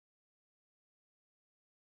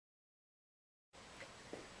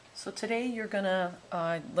So today you're going to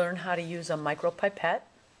learn how to use a micropipette,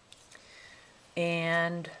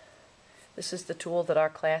 and this is the tool that our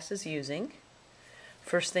class is using.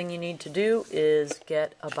 First thing you need to do is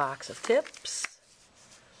get a box of tips,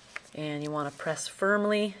 and you want to press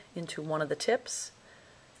firmly into one of the tips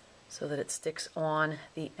so that it sticks on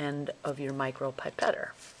the end of your micropipetter.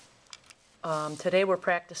 Today we're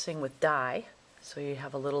practicing with dye, so you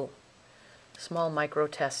have a little small micro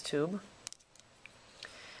test tube.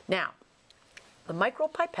 Now, the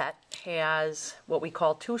micropipette has what we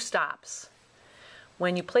call two stops.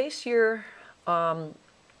 When you place your hand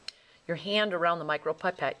around the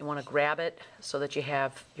micropipette, you want to grab it so that you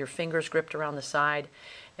have your fingers gripped around the side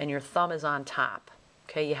and your thumb is on top.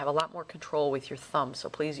 Okay, you have a lot more control with your thumb, so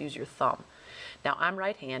please use your thumb. Now, I'm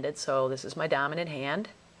right-handed, so this is my dominant hand.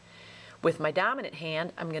 With my dominant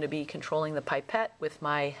hand, I'm going to be controlling the pipette. With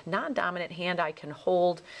my non-dominant hand, I can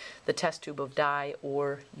hold the test tube of dye,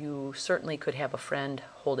 or you certainly could have a friend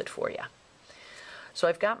hold it for you. So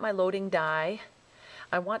I've got my loading dye.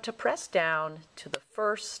 I want to press down to the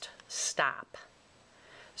first stop.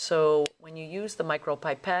 So when you use the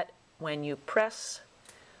micropipette, when you press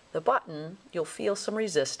the button, you'll feel some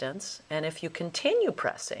resistance, and if you continue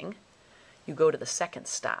pressing, you go to the second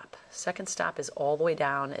stop. Second stop is all the way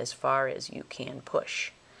down as far as you can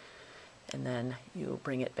push. And then you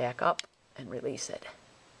bring it back up and release it.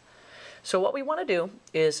 So what we want to do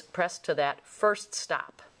is press to that first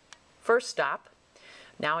stop. First stop.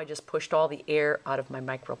 Now I just pushed all the air out of my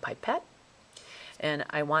micropipette. And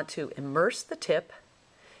I want to immerse the tip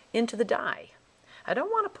into the dye. I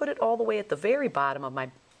don't want to put it all the way at the very bottom of my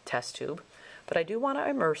test tube, but I do want to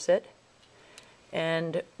immerse it.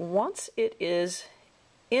 And once it is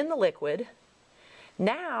in the liquid,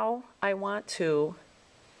 now I want to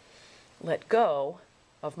let go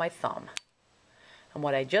of my thumb. And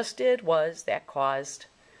what I just did was that caused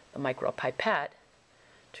the micropipette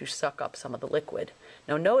to suck up some of the liquid.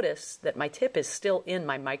 Now notice that my tip is still in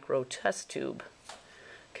my micro test tube.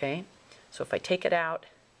 Okay, so if I take it out,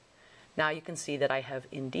 now you can see that I have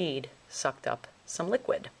indeed sucked up some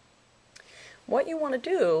liquid. What you want to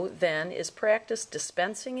do then is practice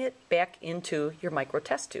dispensing it back into your micro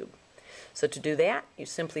test tube. So to do that, you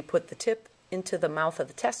simply put the tip into the mouth of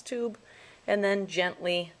the test tube and then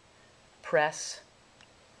gently press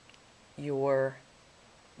your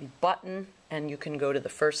button, and you can go to the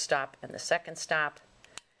first stop and the second stop,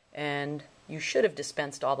 and you should have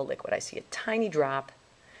dispensed all the liquid. I see a tiny drop.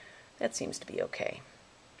 That seems to be okay.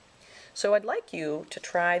 So I'd like you to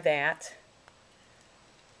try that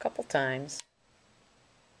a couple times.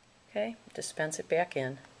 Okay, dispense it back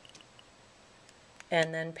in,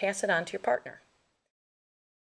 and then pass it on to your partner.